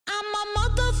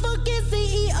motherfucking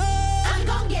CEO. I'm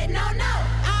gon' get no.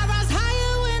 I rise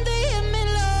higher when they hit me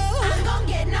low. I'm gon'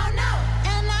 get no.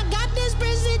 And I got this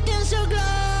presidential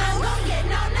glow. I'm gon' get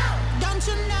no. Don't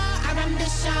you know I run the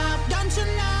shop? Don't you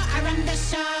know I run the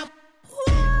shop?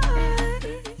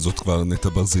 זאת כבר נטע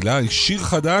ברזילי, שיר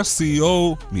חדש,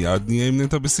 CEO, מיד נהיה עם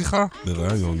נטע בשיחה,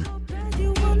 בראיון.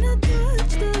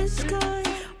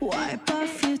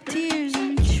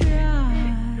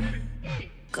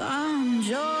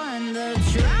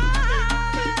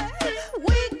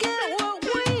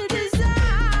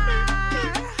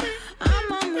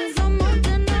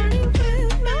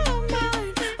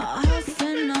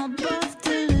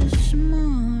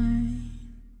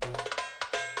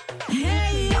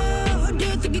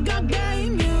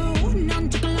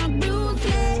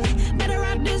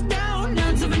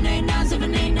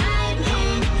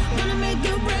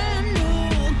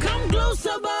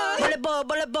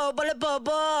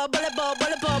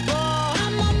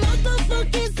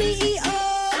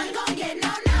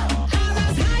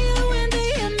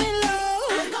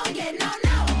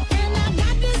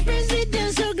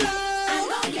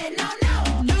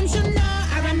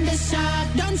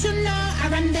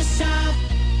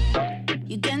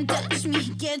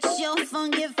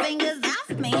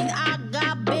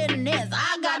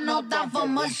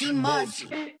 Mushy.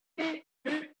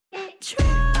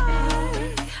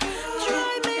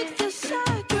 Try make the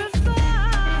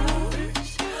sacrifice.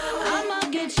 I'ma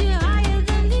get you higher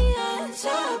than the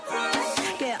enterprise.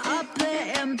 Get up there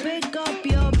and pick up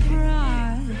your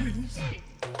prize.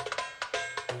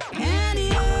 And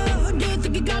you, do you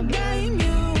think you got game?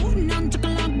 You,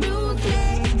 non-chicken like beauty.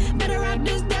 Better write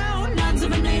this down.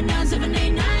 978,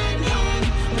 978,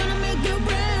 9. Gonna make you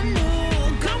brand new.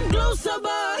 Come closer,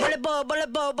 boy.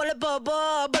 Bullet ball.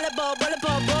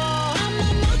 I'm a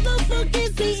motherfucking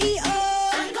CEO.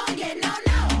 I'm gon' get no.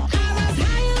 I rise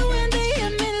higher when they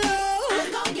hit me low. I'm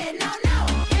gon' get no.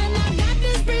 And I got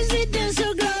this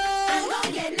presidential glow. I'm gon'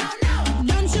 get no.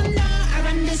 Don't you know I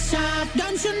run the shop?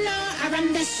 Don't you know I run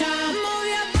the shop? Move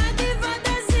your body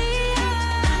fantasia.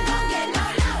 I'm gon' get no.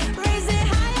 Raise it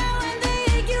higher when they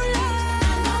hit you low.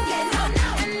 I'm gon' get no.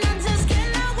 And I just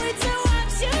cannot wait to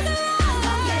watch you glow. I'm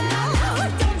gon' get no.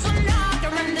 Don't you know I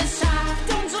run the shop?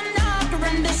 Don't you know I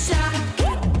run the shop?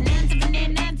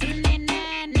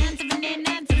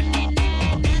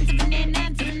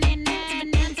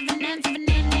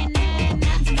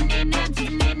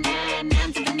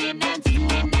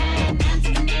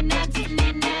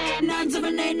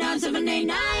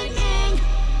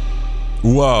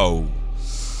 וואו,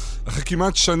 אחרי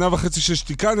כמעט שנה וחצי של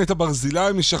שתיקה, נטע ברזילי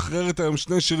משחררת היום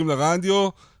 2 שירים לרדיו,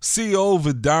 CEO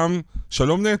ודם.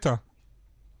 שלום נטע.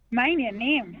 מה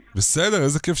העניינים? בסדר,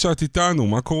 איזה כיף שאת איתנו,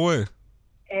 מה קורה?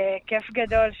 כיף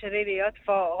גדול שלי להיות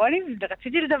פה. רוני,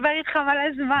 רציתי לדבר איתך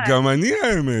מלא זמן. גם אני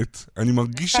האמת, אני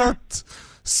מרגיש שאת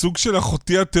סוג של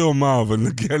אחותי התאומה, אבל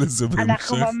נגיע לזה בהמשך.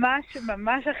 אנחנו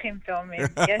ממש אחים תאומים.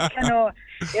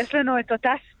 יש לנו את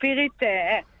אותה ספיריט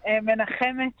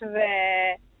מנחמת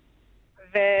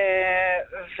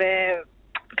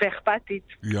ואכפתית.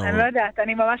 אני לא יודעת,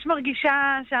 אני ממש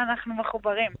מרגישה שאנחנו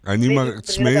מחוברים.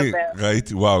 תשמעי,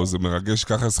 ראיתי, וואו, זה מרגש,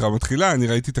 ככה השיחה מתחילה, אני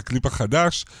ראיתי את הקליפ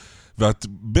החדש, ואת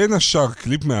בין השאר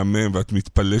קליפ מהמם, ואת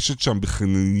מתפלשת שם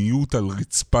בחנניות על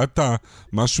רצפת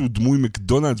משהו דמוי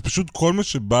מקדונלדס, פשוט כל מה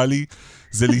שבא לי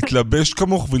זה להתלבש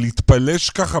כמוך ולהתפלש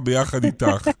ככה ביחד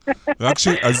איתך.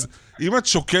 אז אם את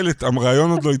שוקלת,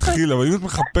 הרעיון עוד לא התחיל, אבל אם את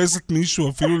מחפשת מישהו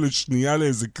אפילו לשנייה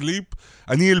לאיזה קליפ,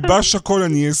 אני אלבש הכל,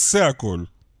 אני אעשה הכל.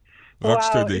 רק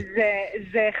שתדעי.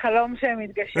 זה חלום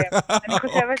שמתגשם. אני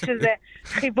חושבת שזה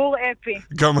חיבור אפי.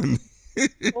 גם אני.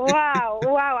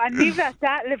 וואו, אני ואתה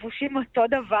לבושים אותו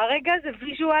דבר רגע, זה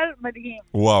ויז'ואל מדהים.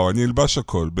 וואו, אני אלבש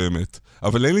הכל, באמת.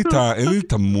 אבל אין לי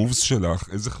את המובס שלך,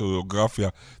 איזה כוריאוגרפיה.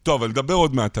 טוב, אבל נדבר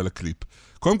עוד מעט על הקליפ.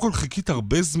 קודם כל, חיכית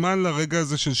הרבה זמן לרגע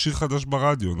הזה של שיר חדש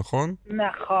ברדיו, נכון?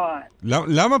 נכון.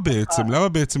 למה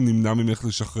בעצם נמנע ממך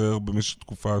לשחרר במשך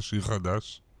תקופה שיר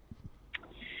חדש?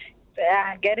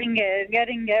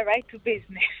 Getting right to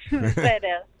business.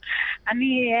 בסדר.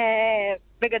 אני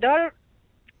בגדול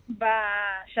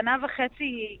בשנה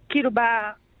וחצי, כאילו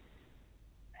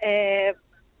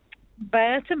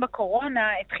בעצם בקורונה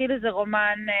התחיל איזה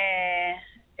רומן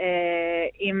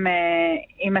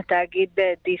עם התאגיד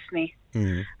דיסני.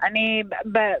 אני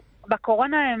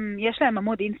בקורונה יש להם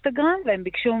עמוד אינסטגרם, והם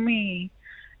ביקשו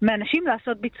מאנשים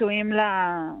לעשות ביצועים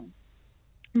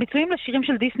לשירים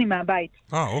של דיסני מהבית.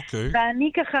 אוקיי.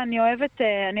 ואני ככה, אני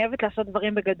אוהבת לעשות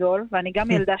דברים בגדול, ואני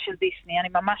גם ילדה של דיסני, אני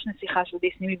ממש נסיכה של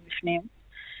דיסני מבפנים.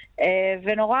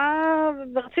 ונורא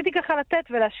רציתי ככה לתת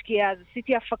ולהשקיע, אז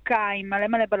עשיתי הפקה עם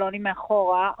מלא בלונים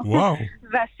מאחורה. וואו.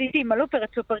 ועשיתי עם הלופר את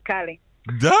סופר קלי.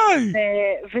 די!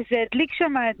 וזה הדליק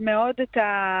שם מאוד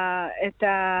את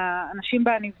האנשים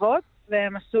בעניבות,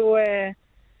 והם עשו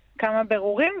כמה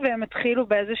בירורים, והם התחילו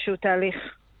באיזשהו תהליך,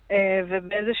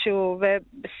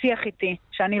 ובשיח איתי,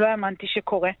 שאני לא האמנתי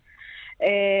שקורה,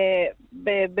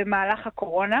 במהלך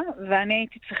הקורונה, ואני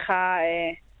הייתי צריכה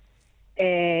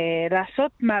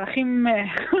לעשות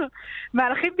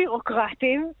מהלכים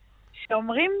בירוקרטיים,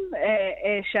 שאומרים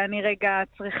שאני רגע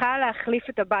צריכה להחליף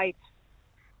את הבית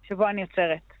שבו אני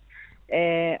יוצרת.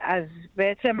 אז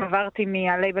בעצם עברתי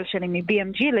מהלייבל שלי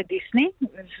מ-BMG לדיסני,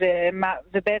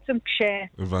 ובעצם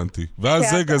הבנתי. ואז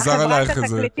זה גזר עלייך איזה...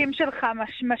 חברת התקליטים שלך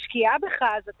משקיעה בך,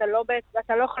 אז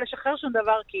אתה לא יכול לשחרר שום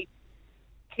דבר,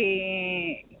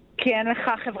 כי אין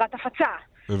לך חברת הפצה.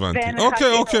 הבנתי.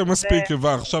 אוקיי, מספיק,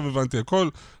 עכשיו הבנתי הכל.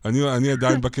 אני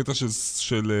עדיין בקטע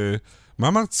של... מה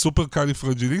אמרת? סופר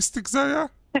קליפרג'יליסטיק זה היה?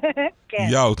 כן.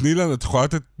 יאו, תני לנו, את יכולה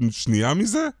לתת שנייה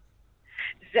מזה?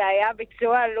 זה היה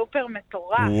ביצוע לופר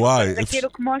מטורף. וואי. זה כאילו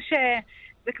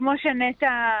כמו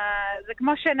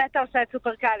שנטה עושה את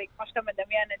סופר קלי, כמו שאתה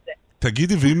מדמיין את זה.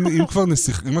 תגידי, ואם כבר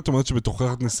אם את אומרת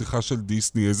שבתוכך את נסיכה של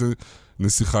דיסני, איזה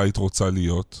נסיכה היית רוצה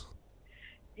להיות?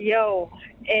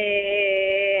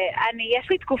 יש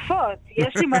לי תקופות.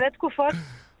 יש לי מלא תקופות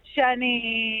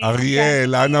שאני...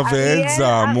 אריאל, אנה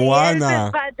ואלזה, מואנה. אריאל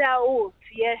בוודאות.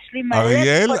 יש לי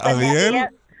מלא תקופות. אריאל?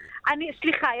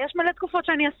 סליחה, יש מלא תקופות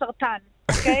שאני הסרטן,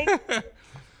 אוקיי?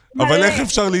 אבל איך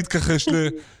אפשר להתכחש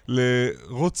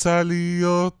רוצה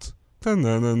להיות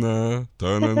טנננה,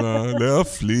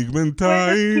 להפליג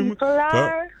בינתיים.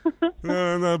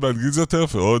 באנגלית זה יותר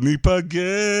ועוד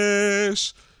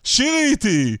ניפגש. שירי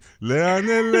איתי, לאן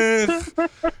נלך?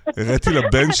 הראיתי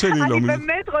לבן שלי לא... אני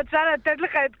באמת רוצה לתת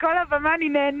לך את כל הבמה, אני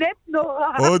נהנית נורא.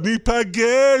 עוד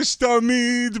ניפגש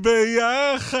תמיד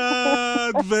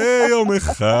ביחד, ויום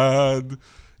אחד.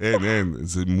 אין,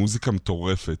 זה מוזיקה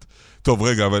מטורפת. טוב,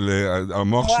 רגע, אבל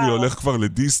המוח שלי הולך כבר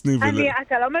לדיסני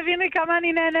אתה לא מבין לי כמה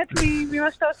אני נהנית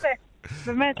ממה שאתה עושה.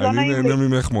 באמת, לא נעים לי. אני נהנה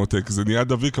ממך מותק, זה נהיה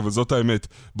דביק, אבל זאת האמת.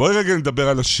 בואי רגע נדבר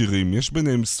על השירים. יש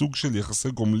ביניהם סוג של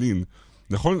יחסי גומלין.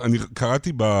 נכון? אני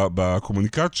קראתי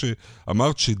בקומוניקט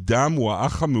שאמרת שדם הוא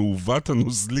האח המעוות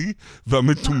הנוזלי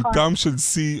והמטומטם של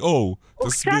CEO.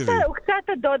 תסבירי. הוא קצת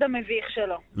הדוד המביך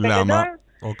שלו. למה?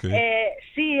 אוקיי.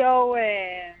 CEO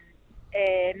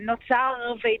נוצר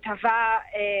והתהווה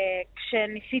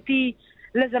כשניסיתי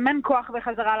לזמן כוח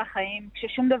בחזרה לחיים,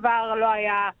 כששום דבר לא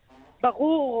היה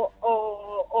ברור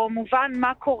או מובן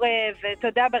מה קורה, ואתה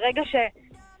יודע,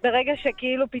 ברגע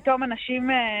שכאילו פתאום אנשים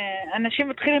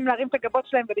מתחילים להרים את הגבות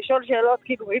שלהם ולשאול שאלות,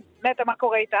 כאילו, נטה, מה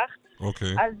קורה איתך? אוקיי.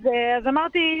 אז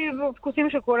אמרתי, פקוסים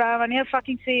של כולם, אני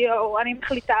הפאקינג CEO, אני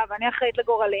מחליטה ואני אחראית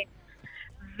לגורלי.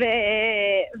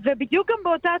 ובדיוק גם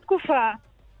באותה תקופה,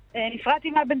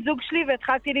 נפרדתי מהבן זוג שלי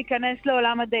והתחלתי להיכנס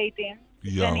לעולם הדייטים.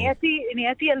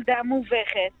 ונהייתי ילדה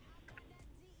מובכת,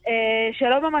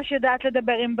 שלא ממש יודעת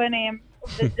לדבר עם בנים,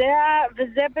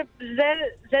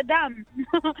 וזה דם.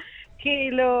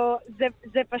 כאילו,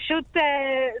 זה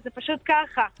פשוט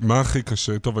ככה. מה הכי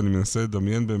קשה? טוב, אני מנסה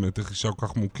לדמיין באמת איך אישה כל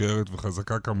כך מוכרת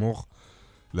וחזקה כמוך.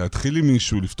 להתחיל עם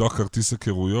מישהו, לפתוח כרטיס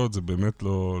היכרויות, זה באמת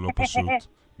לא פשוט.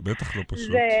 בטח לא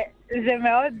פשוט.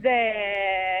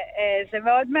 זה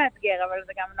מאוד מאתגר, אבל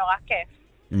זה גם נורא כיף.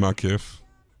 מה כיף?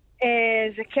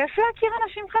 זה כיף להכיר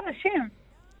אנשים חדשים.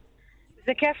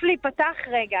 זה כיף להיפתח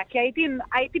רגע, כי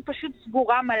הייתי פשוט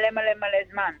סגורה מלא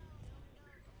זמן.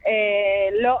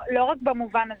 לא רק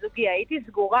במובן הזוגי, הייתי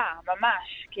סגורה,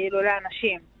 ממש, כאילו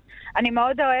לאנשים. אני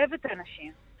מאוד אוהבת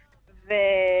אנשים.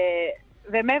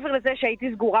 ומעבר לזה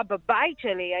שהייתי סגורה בבית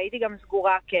שלי, הייתי גם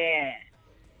סגורה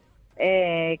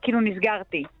כאילו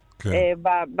נסגרתי.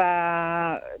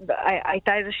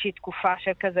 הייתה איזושהי תקופה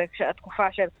של כזה, התקופה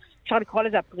של, אפשר לקרוא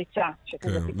לזה הפריצה.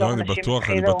 לא, אני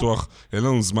בטוח, אין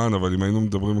לנו זמן, אבל אם היינו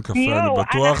מדברים בקפה, אני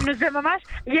בטוח... זה ממש,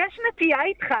 יש נטייה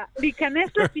איתך להיכנס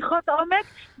לשיחות עומק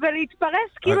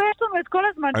ולהתפרס, כאילו יש לנו את כל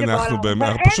הזמן אנחנו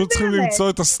פשוט צריכים למצוא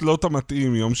את הסלוט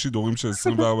המתאים, יום שידורים של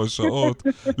 24 שעות.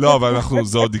 לא, אבל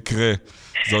זה עוד יקרה.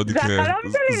 זה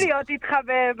החלום שלי להיות איתך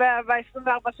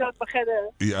ב-24 שעות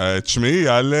בחדר. תשמעי,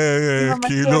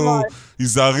 כאילו,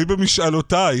 היזהרי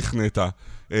במשאלותייך, נטע.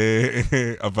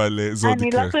 אבל זה עוד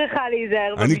יקרה. אני לא צריכה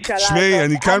להיזהר במשאלה. תשמעי,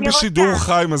 אני כאן בשידור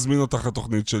חי מזמין אותך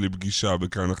לתוכנית שלי פגישה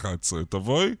בכאן 11.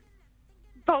 תבואי?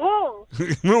 ברור.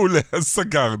 מעולה, אז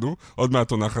סגרנו. עוד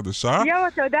מעט עונה חדשה.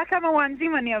 אתה יודע כמה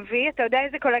וואנזים אני אביא? אתה יודע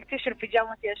איזה קולקציה של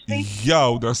פיג'מות יש לי?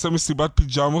 נעשה מסיבת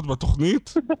פיג'מות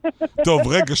בתוכנית? טוב,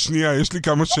 רגע, שנייה, יש לי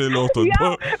כמה שאלות.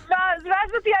 ואז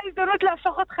זאת תהיה הזדמנות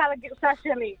להפוך אותך לגרסה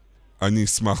שלי. אני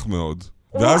אשמח מאוד.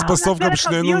 ואז בסוף גם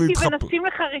שנינו נתחפש. ונשים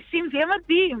לך ריסים, זה יהיה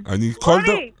מדהים.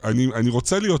 אני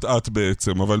רוצה להיות את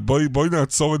בעצם, אבל בואי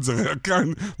נעצור את זה כאן.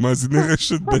 מאזיני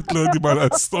רשת ב' לא יודעים מה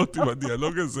לעשות עם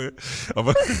הדיאלוג הזה,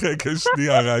 אבל רגע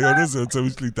שנייה, הרעיון הזה יוצא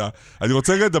משליטה. אני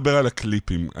רוצה רגע לדבר על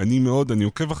הקליפים. אני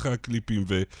עוקב אחרי הקליפים,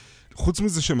 וחוץ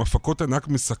מזה שהם הפקות ענק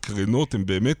מסקרנות, הם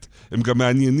באמת, הם גם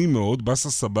מעניינים מאוד. בסה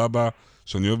סבבה,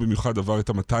 שאני אוהב במיוחד, עבר את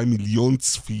 200 מיליון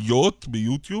צפיות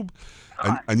ביוטיוב.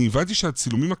 אני הבנתי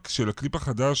שהצילומים של הקליפ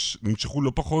החדש נמשכו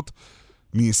לא פחות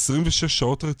מ-26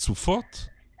 שעות רצופות?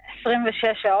 26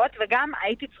 שעות, וגם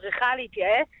הייתי צריכה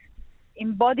להתייעץ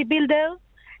עם בודי בילדר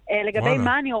לגבי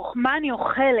מה אני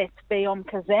אוכלת ביום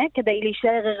כזה, כדי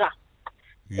להישאר ערה.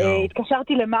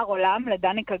 התקשרתי למר עולם,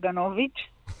 לדני קגנוביץ',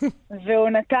 והוא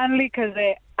נתן לי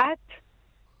כזה, את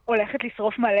הולכת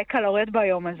לשרוף מלא קלוריות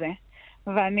ביום הזה.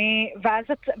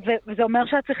 וזה אומר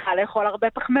שאת צריכה לאכול הרבה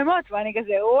פחמימות, ואני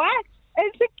כזה, וואט,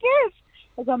 איזה כיף!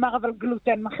 אז הוא אמר, אבל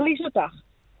גלוטן מחליש אותך.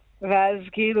 ואז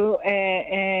כאילו,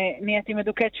 נהייתי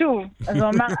מדוקת שוב. אז הוא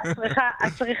אמר,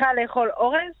 את צריכה לאכול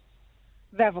אורז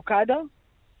ואבוקדו,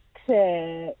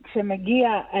 כשמגיע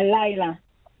הלילה,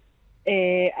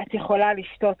 את יכולה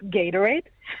לשתות גייטורייד,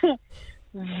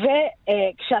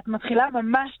 וכשאת מתחילה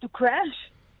ממש to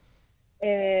crash,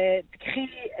 תקחי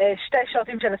 2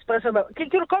 שוטים של אספרסו,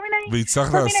 כאילו כל מיני...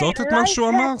 והצטרך לעשות את מה שהוא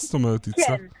אמר? זאת אומרת,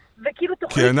 כן, וכאילו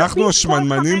כי אנחנו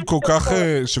השמנמנים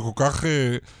שכל כך,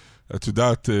 את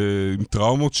יודעת, עם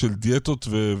טראומות של דיאטות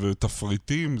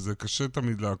ותפריטים, זה קשה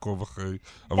תמיד לעקוב אחרי.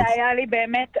 זה היה לי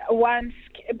באמת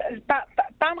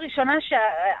פעם ראשונה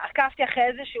שעקבתי אחרי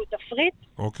איזשהו תפריט,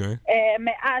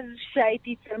 מאז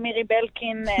שהייתי אצל מירי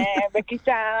בלקין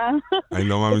בכיתה... אני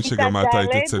לא מאמין שגם את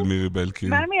היית אצל מירי בלקין.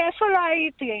 מאיפה לא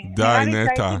הייתי? די,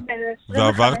 נטע.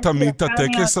 ועברת תמיד את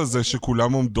הטקס הזה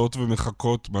שכולם עומדות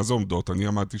ומחכות, מה זה עומדות? אני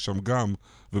עמדתי שם גם.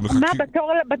 מה,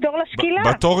 בתור לשקילה?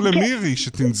 בתור למירי,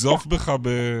 שתנזוף בך ב...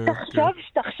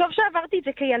 תחשוב שעברתי את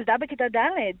זה כילדה בכיתה ד'.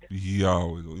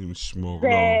 יאו, אלוהים שמור.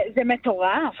 זה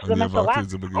מטורף, זה מטורף.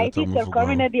 הייתי אצל כל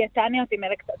מיני דיאטניות עם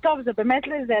טוב, זה באמת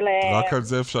לזה רק על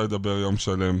זה אפשר לדבר יום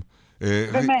שלם.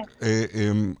 באמת.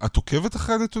 את עוקבת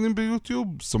אחרי הנתונים ביוטיוב?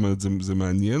 זאת אומרת, זה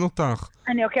מעניין אותך?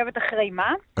 אני עוקבת אחרי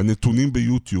מה? הנתונים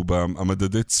ביוטיוב,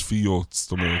 המדדי צפיות,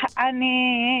 זאת אומרת.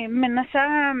 אני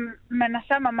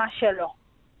מנסה ממש שלא.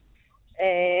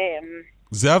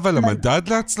 זה אבל המדד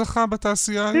להצלחה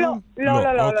בתעשייה היום?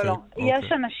 לא.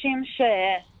 יש אנשים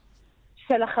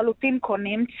שלחלוטין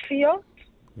קונים צפיות.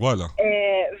 וואלה.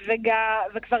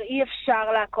 וכבר אי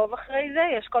אפשר לעקוב אחרי זה.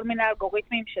 יש כל מיני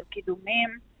אלגוריתמים של קידומים,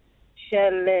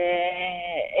 של...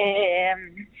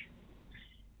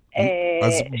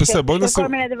 אז בסדר, בואי נסים...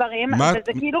 כל מיני דברים,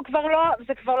 וזה כאילו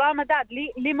כבר לא המדד.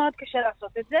 לי מאוד קשה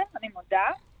לעשות את זה, אני מודה,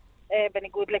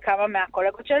 בניגוד לכמה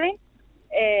מהקולגות שלי.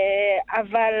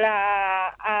 אבל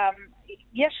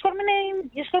יש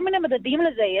כל מיני מדדים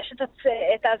לזה, יש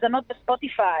את האזנות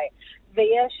בספוטיפיי,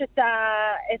 ויש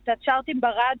את הצ'ארטים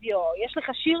ברדיו, יש לך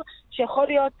שיר שיכול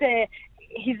להיות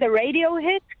he's a radio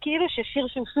hit, כאילו ששיר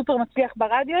שהוא סופר מצליח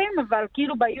ברדיואים, אבל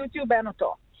כאילו ביוטיוב אין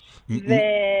אותו.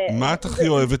 מה את הכי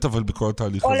אוהבת אבל בכל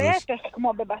התהליך הזה? או להפך,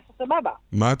 כמו בבאסה סבבה.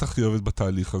 מה את הכי אוהבת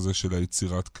בתהליך הזה של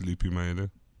היצירת קליפים האלה?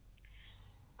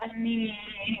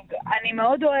 אני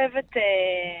מאוד אוהבת,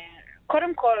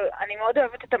 קודם כל, אני מאוד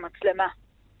אוהבת את המצלמה.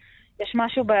 יש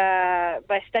משהו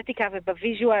באסתטיקה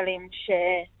ובוויז'ואלים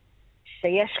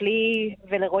שיש לי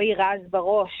ולרועי רז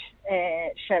בראש,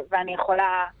 ואני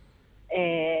יכולה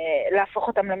להפוך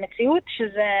אותם למציאות,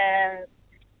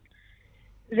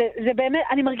 זה באמת,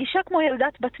 אני מרגישה כמו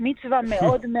ילדת בת מצווה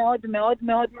מאוד מאוד מאוד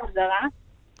מאוד מוזרה.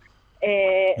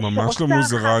 ממש לא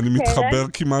מוזרה, אני מתחבר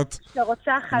כמעט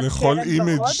לכל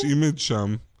אימג'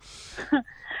 שם.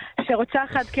 שרוצה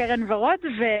אחת קרן ורוד,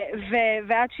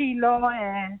 ועד שהיא לא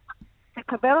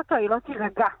תקבל אותו, היא לא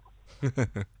תירגע.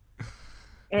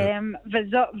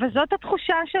 וזאת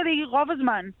התחושה שלי רוב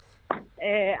הזמן.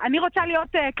 אני רוצה להיות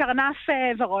קרנף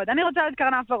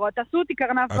ורוד. תעשו אותי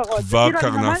קרנף ורוד. את כבר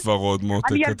קרנף ורוד,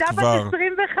 מותק, אני ילדה בת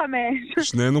 25.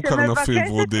 שנינו קרנפים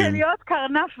ורודים. שמבקשת להיות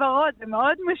קרנף ורוד, זה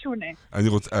מאוד משונה.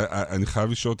 אני חייב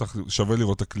לשאול אותך, שווה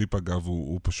לראות את הקליפ אגב,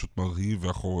 הוא פשוט מרהיב,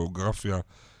 והכוריאוגרפיה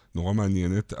נורא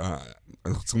מעניינת.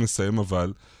 אנחנו צריכים לסיים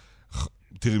אבל,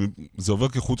 תראי, זה עובר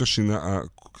כחוט השני,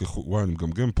 וואי, אני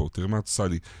מגמגם פה, תראי מה את עושה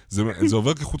לי. זה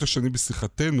עובר כחוט השני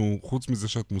בשיחתנו, חוץ מזה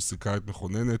שאת מוסיקאית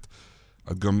מכוננת,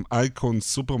 את גם אייקון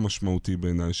סופר משמעותי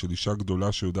בעיניי, של אישה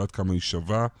גדולה שיודעת כמה היא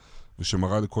שווה,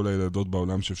 ושמראה לכל הילדות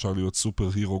בעולם שאפשר להיות סופר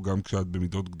הירו גם כשאת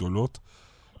במידות גדולות.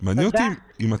 מעניין אותי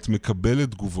אם את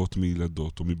מקבלת תגובות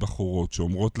מילדות או מבחורות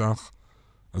שאומרות לך,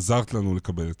 עזרת לנו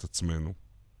לקבל את עצמנו.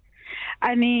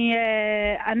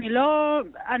 אני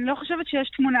לא חושבת שיש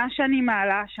תמונה שאני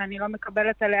מעלה, שאני לא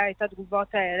מקבלת עליה את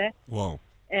התגובות האלה. וואו.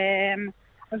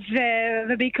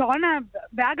 ובעיקרון,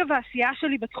 באגב העשייה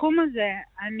שלי בתחום הזה,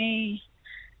 אני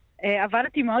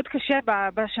עבדתי מאוד קשה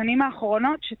בשנים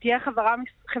האחרונות, שתהיה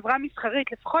חברה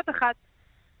מסחרית, לפחות אחת,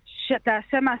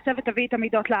 שתעשה מעשה ותביא את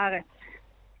המידות לארץ.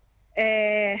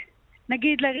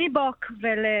 נגיד לריבוק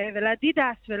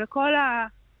ולדידס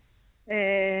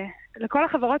לכל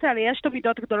החברות האלה יש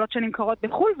תמידות גדולות שנמכרות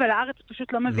בחול, ולארץ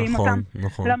פשוט לא מביאים אותם.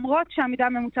 נכון. למרות שהמידה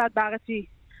הממוצעת בארץ היא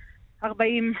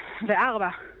 44.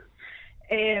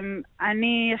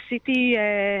 אני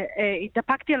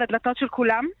התדפקתי על הדלתות של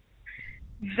כולם,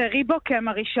 וריבוק הם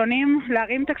הראשונים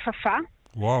להרים את הכפפה.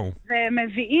 וואו.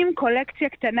 ומביאים קולקציה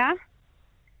קטנה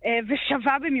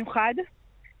ושווה במיוחד,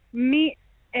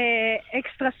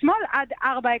 מאקסטרה סמול עד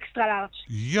 4 אקסטרה לארג'.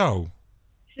 יאו.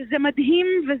 שזה מדהים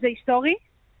וזה היסטורי.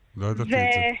 לא ידעתי את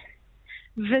זה.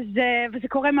 וזה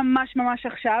קורה ממש ממש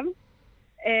עכשיו.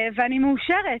 ואני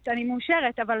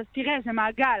מאושרת, אבל תראה, זה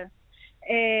מעגל.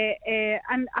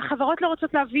 החברות לא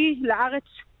רוצות להביא לארץ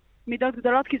מידות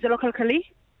גדולות כי זה לא כלכלי.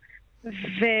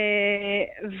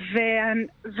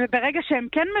 וברגע שהן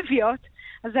כן מביאות,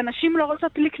 אז אנשים לא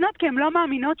רוצות לקנות כי הן לא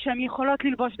מאמינות שהן יכולות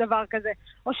ללבוש דבר כזה,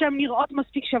 או שהן נראות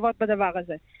מספיק שוות בדבר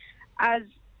הזה. אז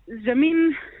זה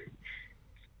מין...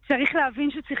 צריך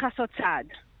להבין שצריך לעשות צעד.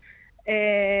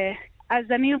 אז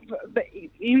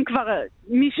אם כבר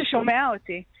מי ששומע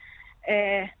אותי,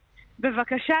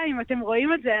 בבקשה, אם אתם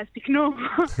רואים את זה, אז תקנו.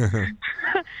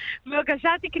 בבקשה,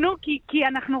 תקנו, כי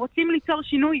אנחנו רוצים ליצור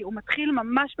שינוי. הוא מתחיל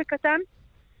ממש בקטן,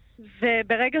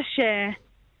 וברגע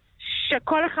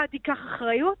שכל אחד ייקח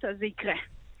אחריות, אז זה יקרה.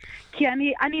 כי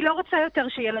אני לא רוצה יותר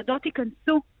שילדות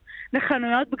ייכנסו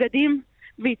לחנויות בגדים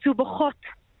וייצאו בוכות.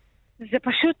 זה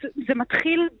פשוט, זה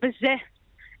מתחיל בזה.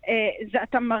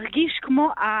 אתה מרגיש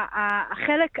כמו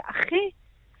החלק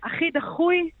הכי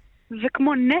דחוי,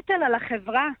 וכמו נטל על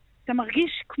החברה. אתה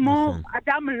מרגיש כמו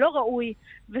אדם לא ראוי,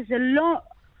 וזה לא...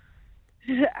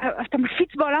 אתה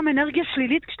מפיץ בעולם אנרגיה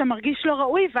שלילית כשאתה מרגיש לא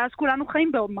ראוי, ואז כולנו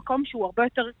חיים במקום שהוא הרבה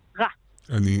יותר רע.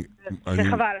 זה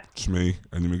חבל. תשמעי,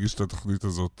 אני מגיש את התוכנית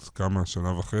הזאת כמה, 1.5 שנה,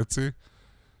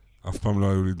 אף פעם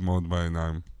לא היו לי דמעות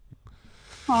בעיניים.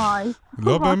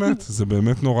 לא באמת, זה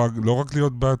באמת נורא, לא רק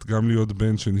להיות בת, גם להיות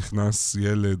בן שנכנס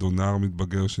ילד או נער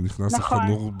מתבגר שנכנס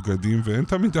לחנות בגדים, ואין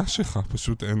את המידה שלך,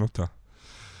 פשוט אין אותה.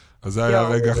 אז זה היה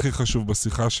הרגע הכי חשוב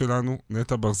בשיחה שלנו.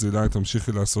 נטע ברזילי,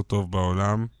 תמשיכי לעשות טוב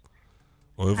בעולם.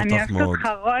 אוהב אותך מאוד. אני אוהבת אותך,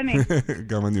 רוני.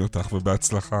 גם אני אותך,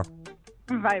 ובהצלחה.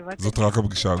 ביי. זאת רק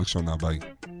הפגישה הראשונה, ביי.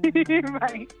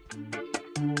 ביי.